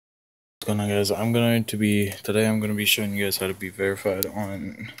What's going on, guys? Today I'm going to be showing you guys how to be verified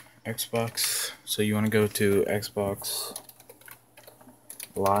on Xbox. So you want to go to Xbox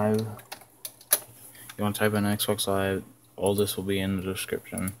Live. You want to type in Xbox Live. All this will be in the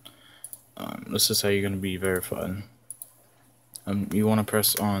description. This is how you're going to be verified. You want to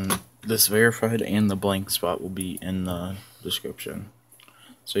press on this verified, and the blank spot will be in the description.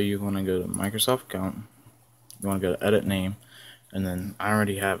 So you want to go to Microsoft account. You want to go to edit name, and then I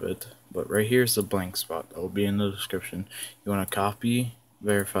already have it, but right here's the blank spot. It will be in the description. You want to copy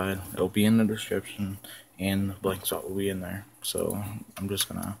verified. It will be in the description, and the blank spot will be in there. So I'm just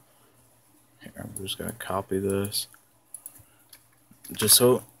gonna copy this just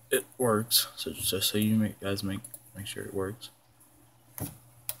so it works. So just so you guys make sure it works.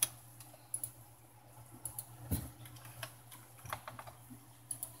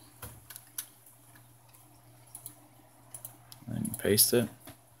 And you paste it.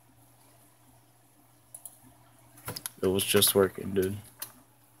 It was just working, dude.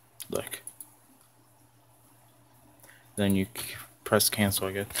 Look. Then you press cancel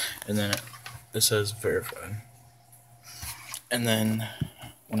again, and then it says verified. And then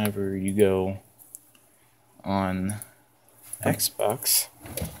whenever you go on Xbox,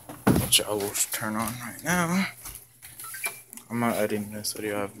 which I will turn on right now. I'm not editing this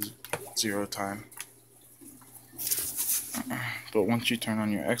video, I have 0 time. But once you turn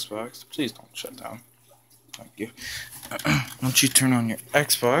on your Xbox, please don't shut down. Thank you. Once you turn on your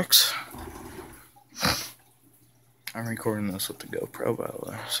Xbox, I'm recording this with the GoPro, by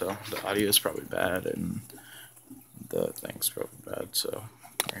the way, so the audio is probably bad and the thing's probably bad, so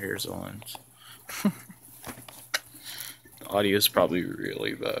here's the lens. The audio is probably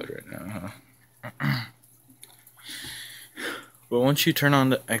really bad right now, huh? But once you turn on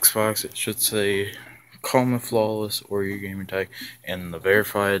the Xbox, it should say Call Me Flawless or your gaming tag, and the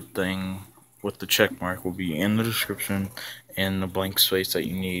verified thing with the check mark will be in the description, and the blank space that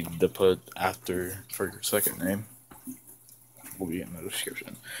you need to put after for your second name will be in the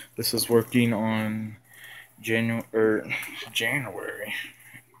description. This is working on June 5th,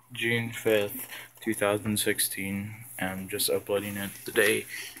 2016. I'm just uploading it the day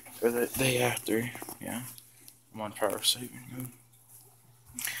or the day after. Yeah, I'm on power saving mode.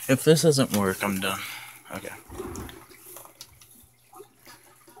 If this doesn't work, I'm done. Okay.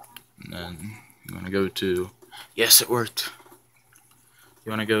 And then you want to go to, yes, it worked.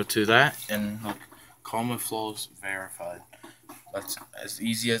 You want to go to that and look, Call Me Flawless verified. That's as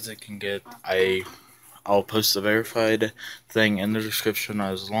easy as it can get. I'll post the verified thing in the description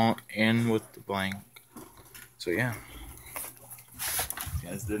as long and with the blank. So yeah. If you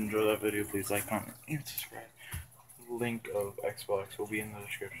guys did enjoy that video, please like, comment, and subscribe. The link of Xbox will be in the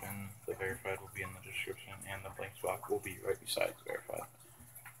description, the verified will be in the description, and the blank spot will be right beside the verified.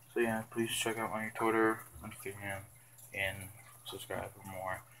 So yeah, please check out my Twitter, Instagram, and subscribe for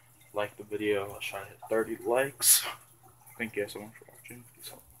more. Like the video, I'll try to hit 30 likes. Thank you guys so much for watching.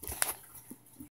 Peace out.